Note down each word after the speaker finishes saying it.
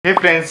Hey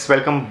friends,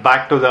 welcome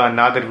back to the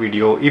another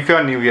video. If you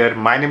are new here,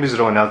 my name is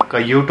Ronak,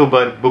 a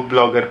YouTuber, book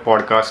blogger,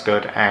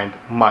 podcaster and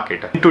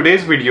marketer. In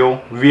today's video,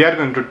 we are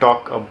going to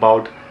talk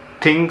about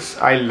things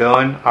I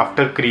learned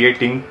after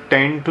creating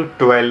 10 to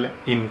 12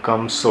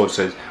 income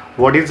sources.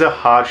 What is the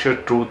harsher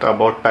truth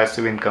about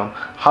passive income?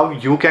 How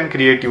you can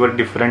create your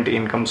different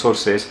income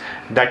sources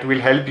that will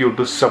help you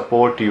to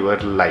support your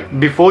life.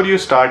 Before you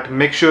start,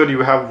 make sure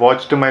you have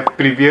watched my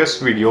previous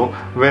video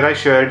where I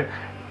shared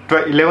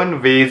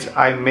 11 ways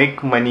I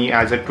make money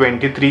as a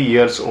 23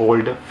 years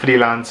old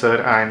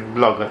freelancer and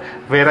blogger,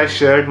 where I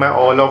shared my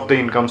all of the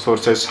income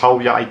sources, how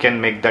I can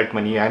make that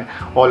money and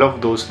all of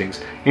those things.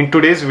 In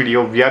today's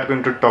video, we are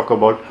going to talk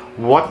about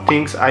what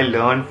things I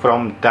learned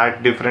from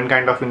that different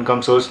kind of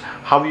income source,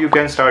 how you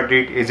can start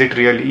it, is it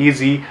really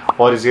easy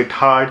or is it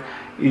hard?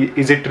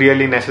 Is it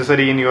really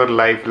necessary in your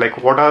life?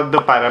 Like, what are the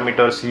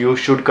parameters you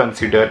should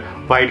consider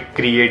while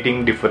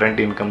creating different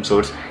income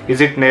source? Is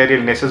it really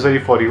necessary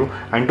for you?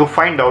 And to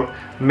find out,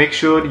 make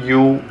sure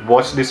you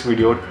watch this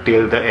video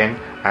till the end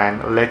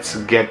and let's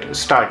get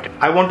started.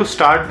 I want to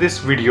start this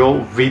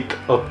video with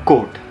a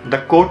quote.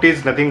 The quote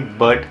is nothing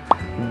but,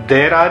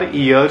 there are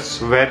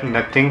years where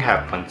nothing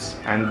happens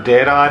and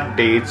there are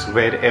days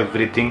where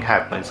everything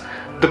happens.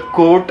 The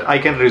quote, I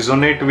can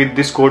resonate with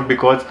this quote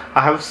because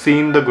I have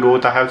seen the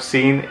growth, I have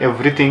seen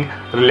everything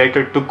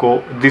related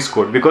to this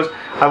quote, because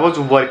I was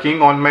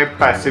working on my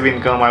passive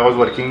income, I was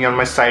working on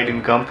my side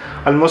income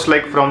almost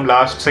like from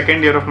last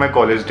second year of my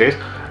college days,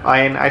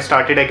 and I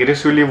started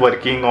aggressively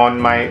working on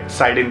my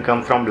side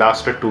income from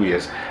last 2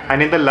 years.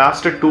 And in the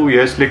last 2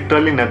 years,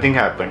 literally nothing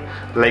happened.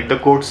 Like the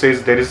quote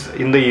says, there is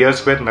in the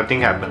years where nothing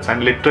happens,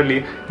 and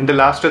literally in the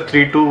last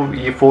 3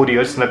 to 4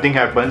 years nothing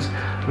happens.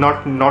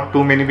 Not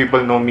too many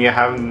people know me. I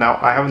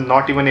have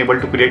not even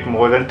able to create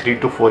more than 3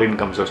 to 4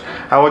 income sources.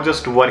 I was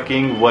just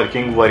working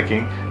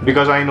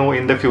because I know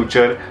in the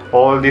future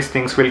all these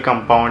things will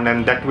compound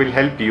and that will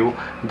help you,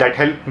 that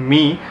help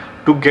me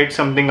to get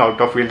something out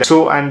of it.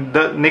 So, and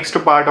the next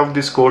part of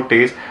this quote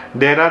is,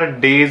 there are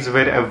days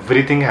where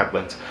everything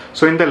happens.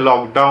 So in the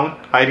lockdown,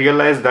 I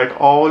realized that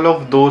all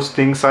of those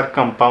things are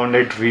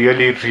compounded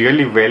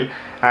really well,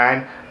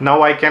 and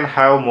now I can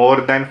have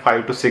more than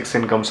 5 to 6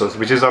 income sources,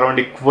 which is around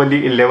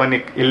equally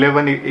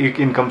 11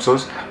 income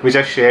source, which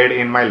I shared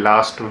in my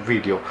last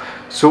video.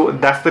 So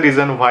that's the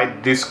reason why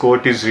this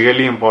quote is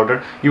really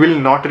important. You will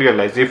not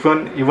realize,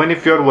 even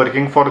if you are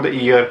working for the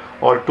year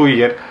or 2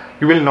 years,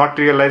 you will not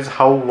realize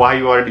why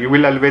you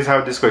will always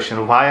have this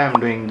question, why I'm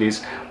doing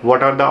this,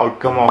 what are the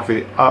outcome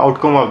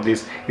of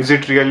this, is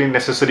it really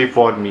necessary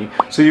for me?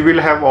 So you will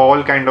have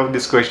all kind of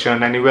this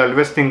question, and you will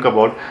always think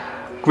about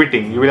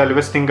quitting, you will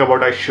always think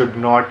about, I should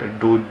not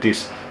do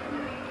this.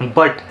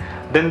 But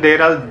then there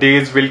are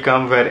days will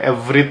come where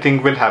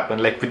everything will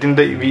happen, like within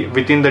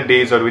the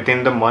days or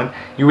within the month,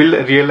 you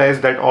will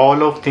realize that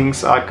all of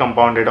things are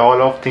compounded, all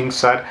of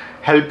things are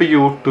help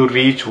you to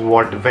reach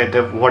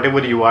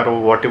whatever you are or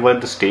whatever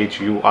the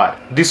stage you are.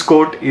 This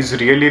quote is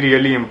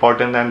really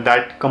important, and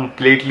that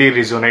completely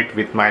resonate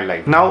with my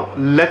life. Now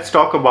let's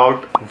talk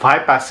about why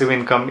passive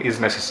income is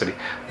necessary.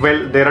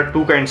 Well, there are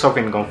two kinds of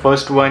income.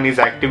 First one is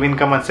active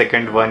income and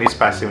second one is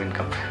passive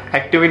income.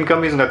 Active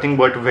income is nothing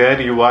but where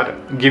you are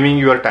giving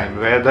your time,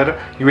 whether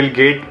you will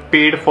get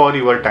paid for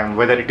your time,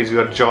 whether it is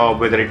your job,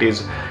 whether it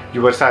is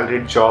your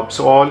salaried job.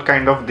 So all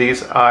kind of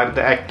these are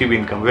the active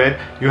income, where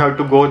you have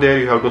to go there,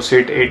 you have to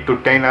sit 8 to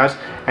 10 hours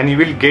and you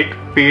will get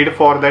paid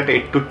for that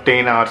 8 to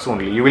 10 hours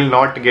only. You will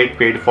not get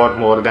paid for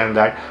more than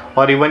that,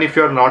 or even if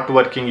you are not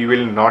working, you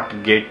will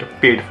not get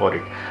paid for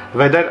it.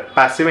 Whether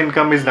passive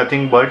income is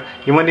nothing but,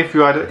 even if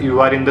you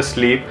are in the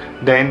sleep,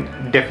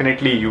 then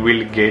definitely you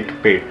will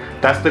get paid.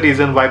 That's the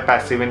reason why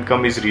passive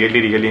income is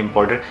really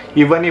important.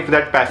 Even if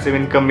that passive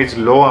income is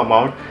low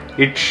amount,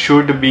 it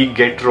should be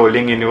get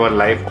rolling in your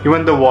life.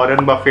 Even the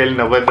Warren Buffett,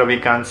 Naval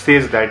Ravikant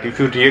says that if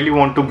you really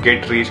want to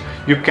get rich,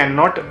 you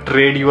cannot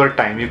trade your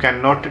time, you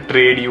cannot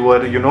trade your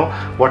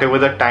whatever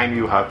the time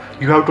you have.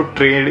 You have to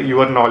trade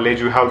your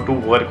knowledge, you have to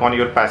work on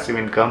your passive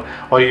income,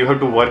 or you have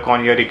to work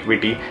on your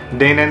equity.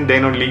 Then and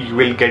then only you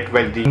will get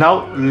wealthy.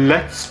 Now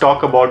let's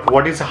talk about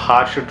what is the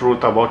harsh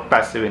truth about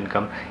passive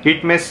income.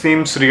 It may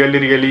seem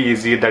really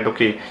easy that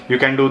okay, you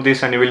can do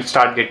this and you will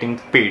start getting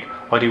paid,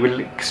 or you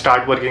will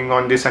start working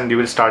on this and you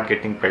will start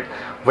getting paid.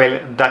 Well,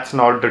 that's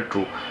not the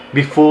truth.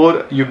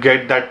 Before you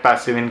get that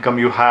passive income,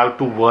 you have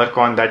to work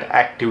on that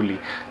actively.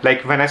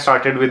 Like when I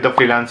started with the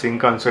freelancing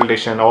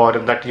consultation, or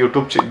that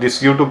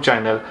this YouTube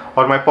channel,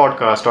 or my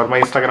podcast, or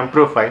my Instagram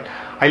profile,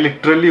 I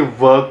literally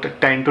worked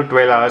 10 to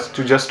 12 hours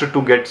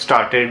to get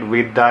started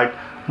with that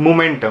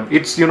momentum.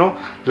 It's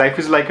life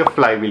is like a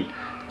flywheel.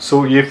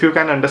 So if you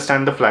can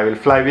understand the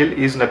flywheel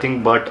is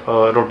nothing but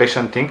a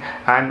rotation thing,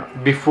 and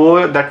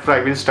before that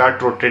flywheel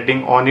start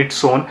rotating on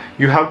its own,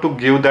 you have to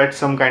give that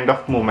some kind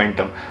of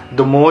momentum.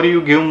 The more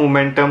you give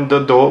momentum,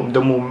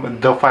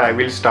 the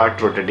flywheel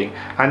start rotating,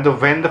 and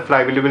when the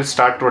flywheel will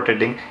start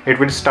rotating, it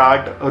will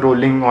start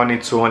rolling on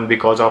its own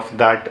because of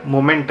that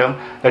momentum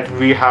that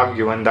we have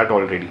given that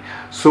already.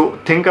 So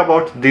think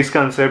about this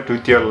concept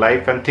with your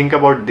life and think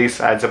about this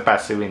as a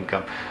passive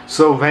income.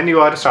 So when you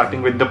are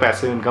starting with the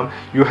passive income,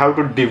 you have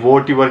to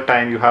devote your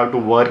time, you have to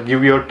work,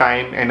 give your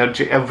time,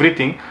 energy,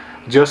 everything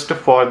just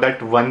for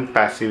that one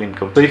passive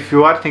income. So if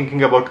you are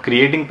thinking about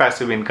creating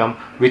passive income,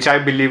 which I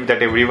believe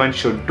that everyone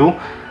should do,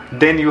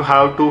 then you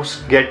have to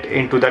get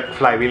into that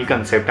flywheel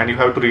concept, and you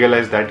have to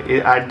realize that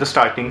at the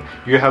starting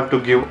you have to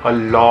give a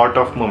lot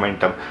of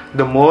momentum.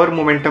 The more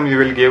momentum you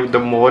will give, the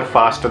more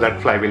faster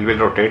that flywheel will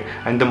rotate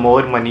and the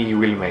more money you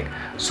will make.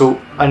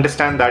 So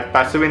understand that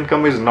passive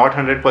income is not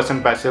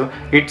 100% passive.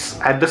 It's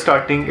at the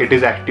starting, it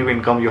is active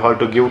income. You have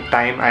to give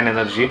time and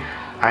energy,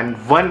 and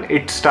when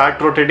it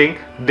start rotating,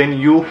 then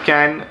you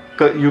can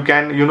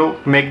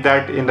make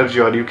that energy,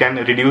 or you can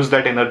reduce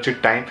that energy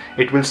time.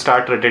 It will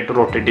start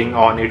rotating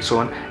on its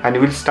own, and you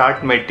will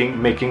start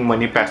making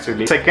money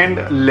passively. Second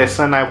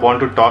lesson I want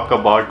to talk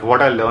about,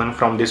 what I learned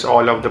from this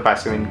all of the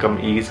passive income,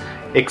 is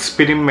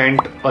experiment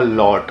a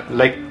lot.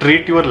 Like,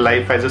 treat your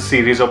life as a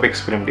series of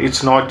experiments.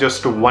 It's not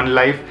just one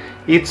life,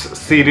 it's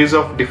series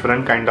of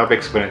different kind of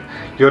experiments.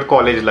 Your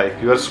college life,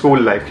 your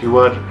school life,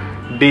 your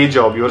day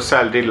job, your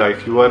salary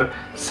life, your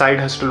side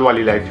hustle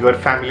wali life, your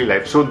family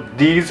life. So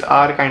these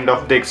are kind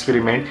of the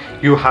experiment.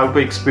 You have to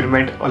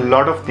experiment a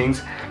lot of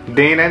things,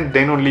 then and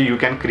then only you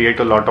can create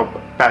a lot of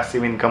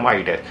passive income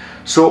ideas.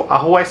 So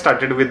how I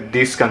started with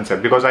this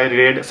concept, because I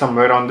read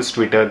somewhere on this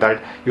Twitter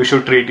that you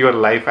should treat your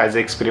life as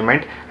an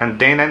experiment, and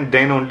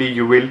then only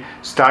you will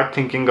start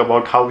thinking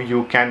about how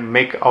you can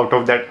make out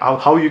of that,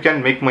 how you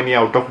can make money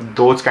out of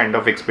those kind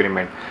of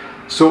experiment.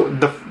 So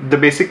the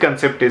basic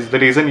concept is, the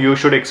reason you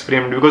should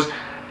experiment, because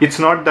it's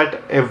not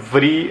that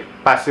every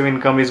passive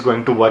income is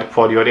going to work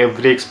for you, or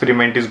every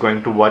experiment is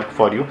going to work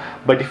for you.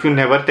 But if you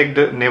never take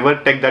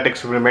that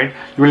experiment,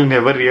 you will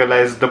never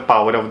realize the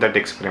power of that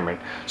experiment.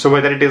 So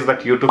whether it is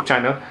that YouTube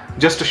channel,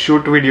 just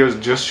shoot videos,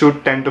 just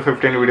shoot 10 to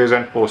 15 videos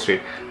and post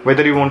it.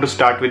 Whether you want to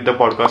start with the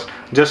podcast,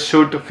 just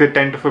shoot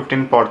 10 to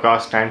 15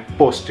 podcasts and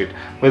post it.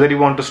 Whether you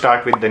want to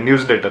start with the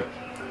newsletter,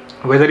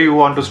 whether you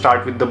want to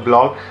start with the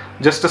blog,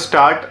 just to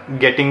start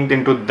getting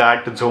into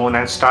that zone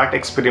and start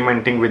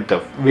experimenting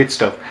with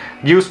stuff.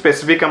 Give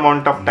specific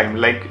amount of time.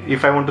 Like,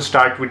 if I want to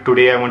start with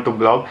today, I want to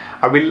blog,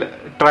 I will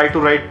try to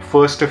write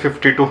first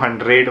 50 to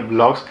 100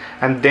 blogs,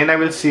 and then I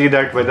will see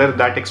that whether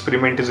that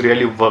experiment is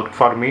really worked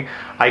for me,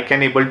 I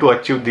can able to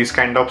achieve these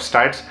kind of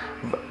stats.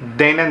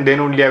 Then and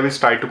then only I will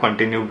start to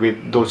continue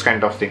with those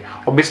kind of things.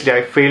 Obviously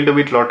I failed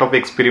with lot of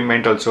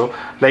experiment also.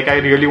 Like, I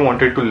really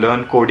wanted to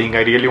learn coding,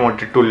 I really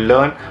wanted to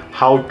learn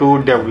how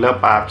to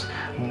develop apps,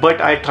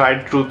 but I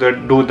tried to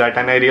do that,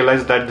 and I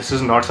realized that this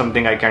is not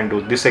something I can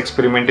do. This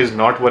experiment is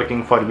not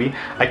working for me.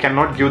 I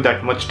cannot give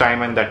that much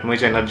time and that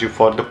much energy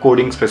for the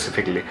coding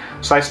specifically.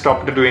 So I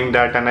stopped doing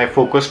that, and I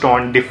focused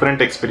on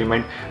different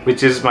experiment,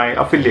 which is my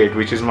affiliate,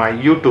 which is my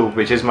YouTube,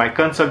 which is my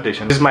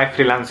consultation, which is my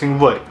freelancing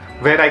work,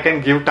 where I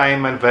can give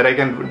time and where I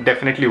can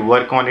definitely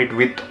work on it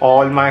with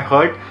all my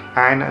heart.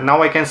 And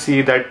now I can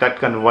see that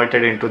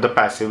converted into the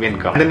passive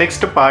income. And the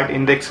next part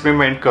in the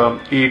experiment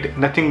is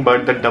nothing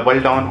but the double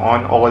down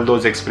on all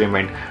those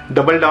experiment.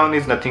 Double down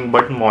is nothing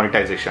but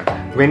monetization.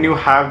 When you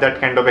have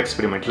that kind of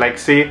experiment, like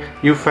say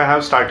you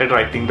have started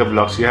writing the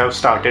blogs, you have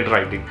started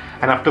writing,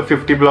 and after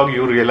 50 blog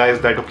you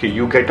realize that okay,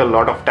 you get a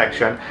lot of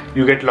traction,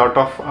 you get a lot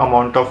of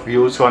amount of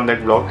views on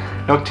that blog.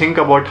 Now think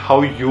about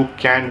how you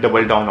can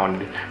double down on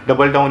it.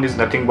 Double down is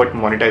nothing but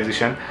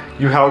monetization.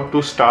 You have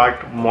to start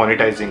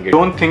monetizing it.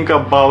 Don't think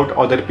about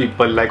other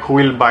people, like who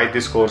will buy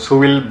this course, who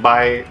will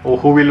buy, or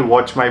who will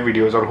watch my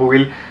videos, or who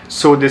will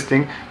show this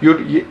thing.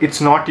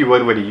 It's not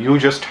your worry. You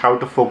just have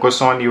to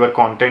focus on your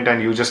content,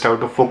 and you just have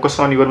to focus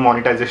on your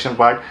monetization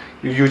part.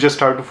 You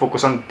just have to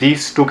focus on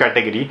these two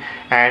categories,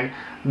 and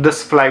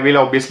this flywheel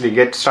obviously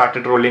get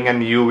started rolling,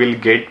 and you will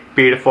get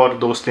paid for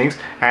those things.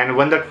 And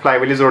when that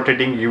flywheel is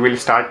rotating, you will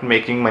start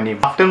making money.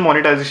 After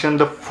monetization,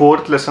 the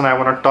fourth lesson I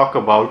want to talk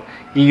about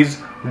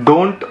is,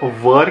 don't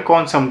work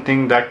on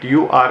something that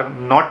you are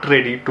not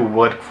ready to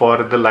work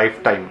for the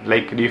lifetime.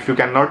 Like, if you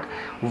cannot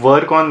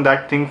work on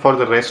that thing for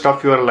the rest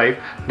of your life,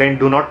 then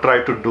do not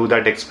try to do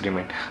that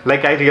experiment.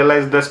 Like, I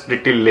realized this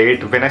pretty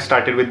late when I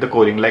started with the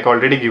coding. Like,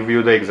 already give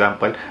you the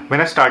example.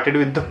 When I started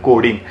with the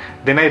coding,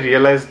 then I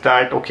realized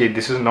that okay,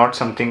 this is not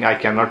something I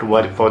cannot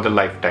work for the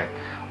lifetime.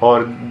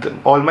 Or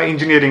all my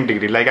engineering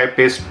degree, like I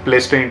placed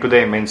it into the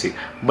MNC,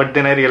 but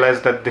then I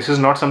realized that this is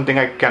not something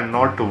I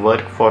cannot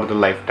work for the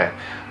lifetime.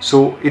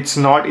 So it's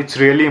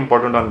really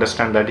important to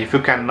understand that if you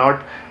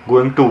cannot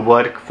going to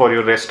work for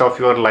your rest of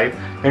your life,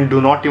 then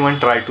do not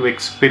even try to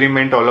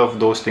experiment all of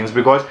those things,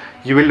 because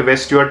you will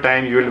waste your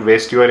time, you will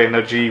waste your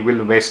energy, you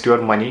will waste your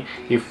money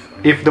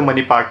if the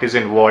money part is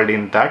involved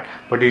in that.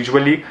 But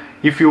usually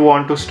if you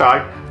want to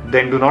start,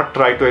 then do not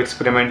try to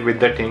experiment with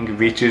the thing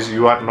which is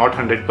you are not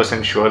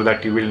 100% sure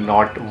that you will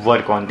not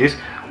work on this.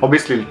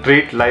 Obviously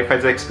treat life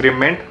as an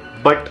experiment,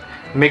 but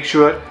make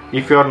sure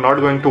if you are not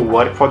going to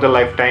work for the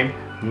lifetime,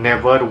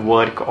 never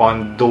work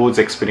on those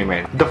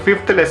experiments. The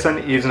fifth lesson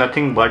is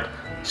nothing but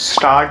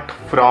start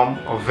from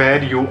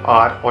where you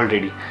are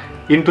already.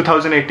 In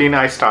 2018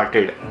 I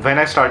started. When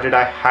I started,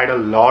 I had a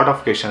lot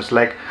of questions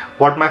like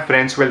what my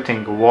friends will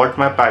think, what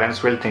my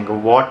parents will think,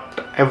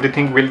 what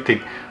everything will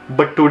think.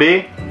 But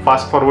today,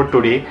 fast forward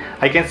today,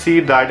 I can see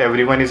that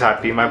everyone is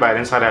happy, my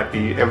parents are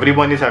happy,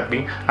 everyone is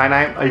happy, and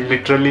I am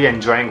literally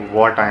enjoying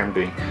what I am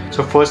doing.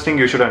 So first thing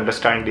you should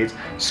understand is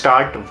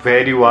start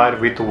where you are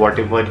with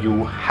whatever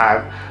you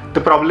have.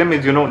 The problem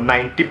is,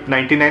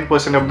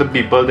 99% of the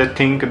people, they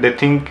think a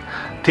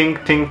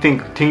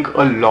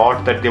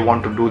lot, that they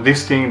want to do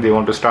this thing, they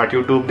want to start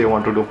YouTube, they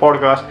want to do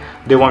podcast,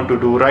 they want to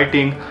do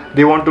writing,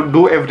 they want to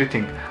do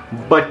everything.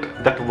 But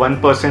that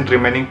 1%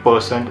 remaining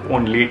percent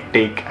only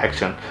take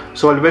action.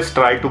 So always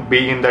try to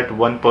be in that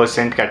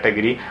 1%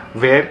 category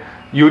where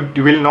you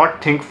will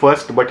not think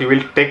first, but you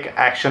will take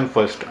action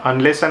first.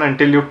 Unless and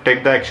until you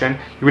take the action,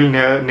 you will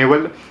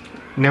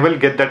never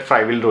get that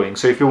flywheel rolling.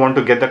 So if you want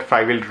to get that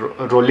flywheel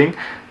rolling,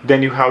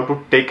 then you have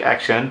to take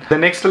action. The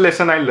next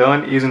lesson I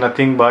learned is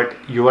nothing but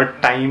your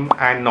time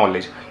and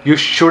knowledge. You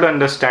should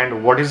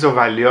understand what is the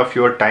value of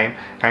your time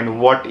and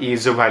what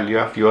is the value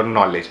of your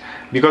knowledge,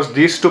 because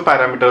these two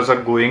parameters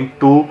are going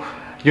to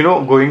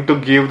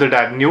give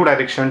the new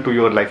direction to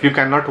your life. You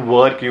cannot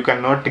work, you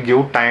cannot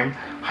give time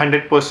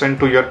 100%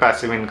 to your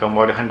passive income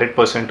or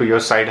 100% to your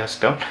side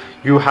hustle.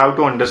 You have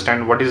to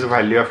understand what is the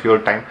value of your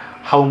time,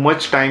 how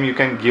much time you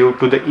can give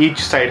to each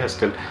side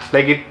hustle.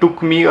 Like it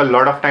took me a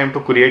lot of time to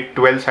create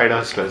 12 side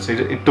hustles.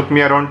 It took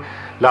me around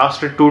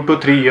last 2 to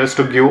 3 years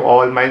to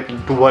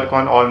work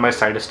on all my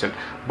side hustle.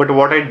 But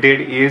what I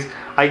did is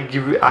I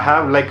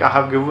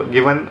have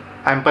given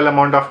ample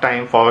amount of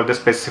time for the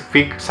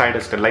specific side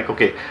hustle. Like,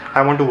 okay,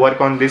 I want to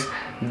work on this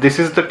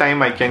is the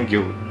time I can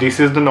give, this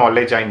is the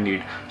knowledge I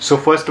need. So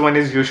first one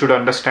is you should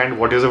understand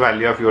what is the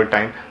value of your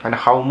time and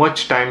how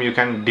much time you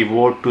can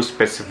devote to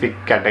specific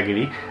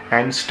category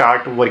and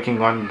start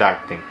working on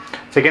that thing.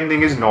 Second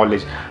thing is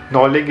knowledge.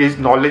 Knowledge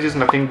is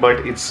nothing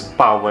but it's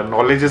power.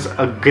 Knowledge is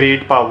a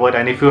great power,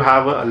 and if you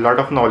have a lot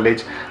of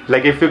knowledge,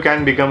 like if you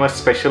can become a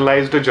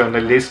specialized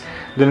journalist,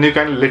 then you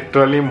can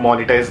literally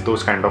monetize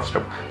those kind of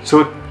stuff.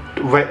 So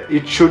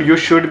you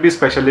should be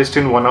specialist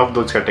in one of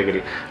those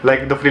category.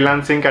 Like the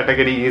freelancing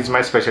category is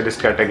my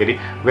specialist category,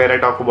 where I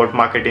talk about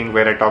marketing,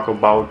 where I talk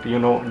about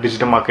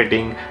digital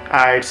marketing,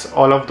 ads,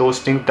 all of those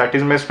things. That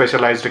is my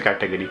specialized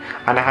category,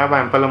 and I have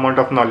ample amount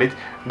of knowledge.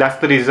 That's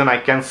the reason I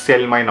can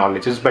sell my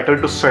knowledge. It's better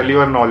to sell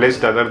your knowledge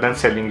rather than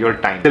selling your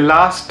time. The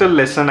last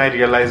lesson I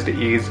realized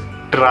is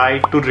try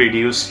to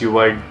reduce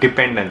your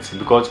dependency,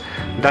 because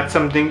that's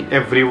something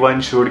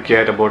everyone should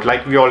care about.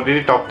 Like we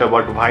already talked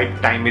about why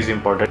time is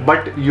important,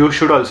 but you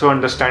should also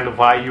understand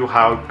why you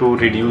have to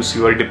reduce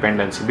your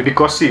dependency.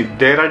 Because see,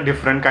 there are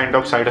different kind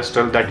of side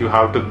hustle that you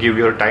have to give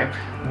your time,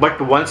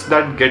 but once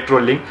that get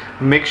rolling,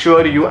 make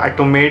sure you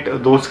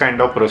automate those kind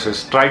of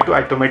process. Try to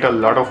automate a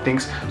lot of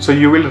things, so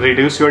you will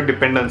reduce your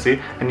dependency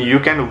and you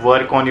can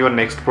work on your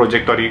next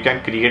project, or you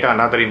can create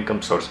another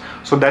income source.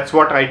 So that's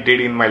what I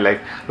did in my life.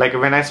 Like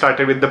when I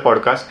started with the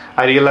podcast,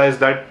 I realized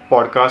that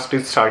podcast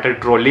is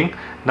started rolling.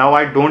 Now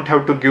I don't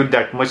have to give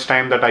that much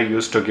time that I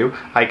used to give.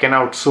 I can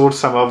outsource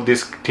some of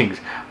these things.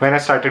 When I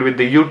started with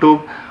the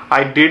YouTube,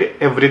 I did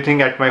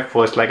everything at my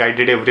first. Like I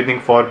did everything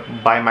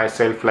by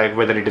myself, like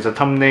whether it is a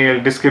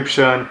thumbnail,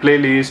 description,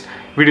 playlist,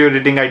 video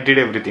editing, I did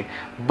everything.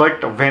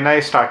 But when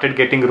I started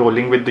getting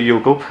rolling with the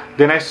YouTube,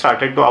 then I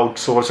started to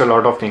outsource a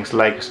lot of things,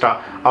 like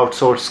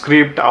outsource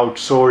script,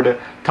 outsource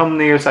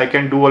thumbnails. I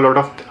can do a lot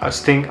of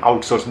thing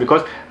outsource,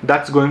 because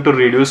that's going to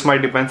reduce my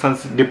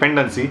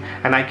dependency,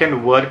 and I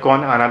can work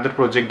on another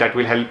project that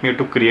will help me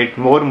to create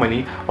more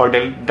money, or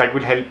that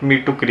will help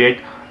me to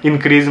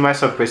increase my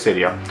surface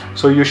area.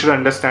 So you should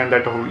understand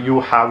that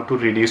you have to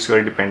reduce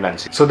your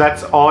dependency. So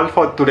that's all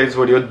for today's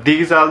video.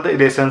 These are the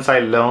lessons I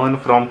learned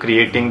from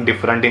creating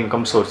different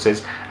income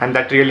sources, and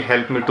that really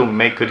helped me to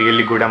make a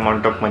really good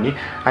amount of money.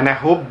 And I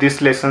hope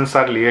these lessons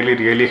are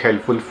really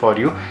helpful for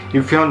you.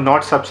 If you have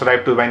not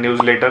subscribed to my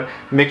newsletter,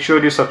 make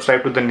sure you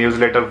subscribe to the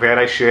newsletter, where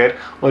I share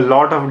a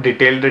lot of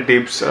detailed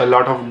tips, a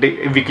lot of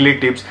weekly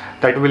tips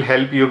that will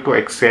help you to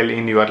excel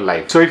in your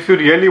life. So if you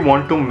really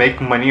want to make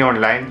money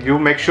online, you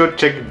make sure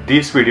check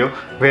this video,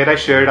 where I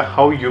shared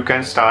how you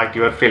can start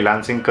your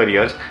freelancing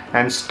careers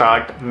and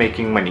start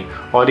making money.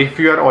 Or if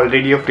you are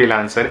already a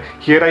freelancer,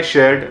 here I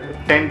shared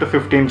 10 to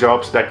 15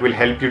 jobs that will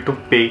help you to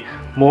pay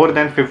more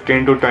than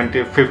 15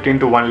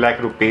 to 1 lakh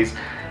rupees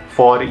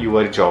for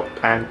your job.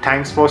 And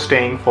thanks for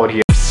staying for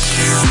here.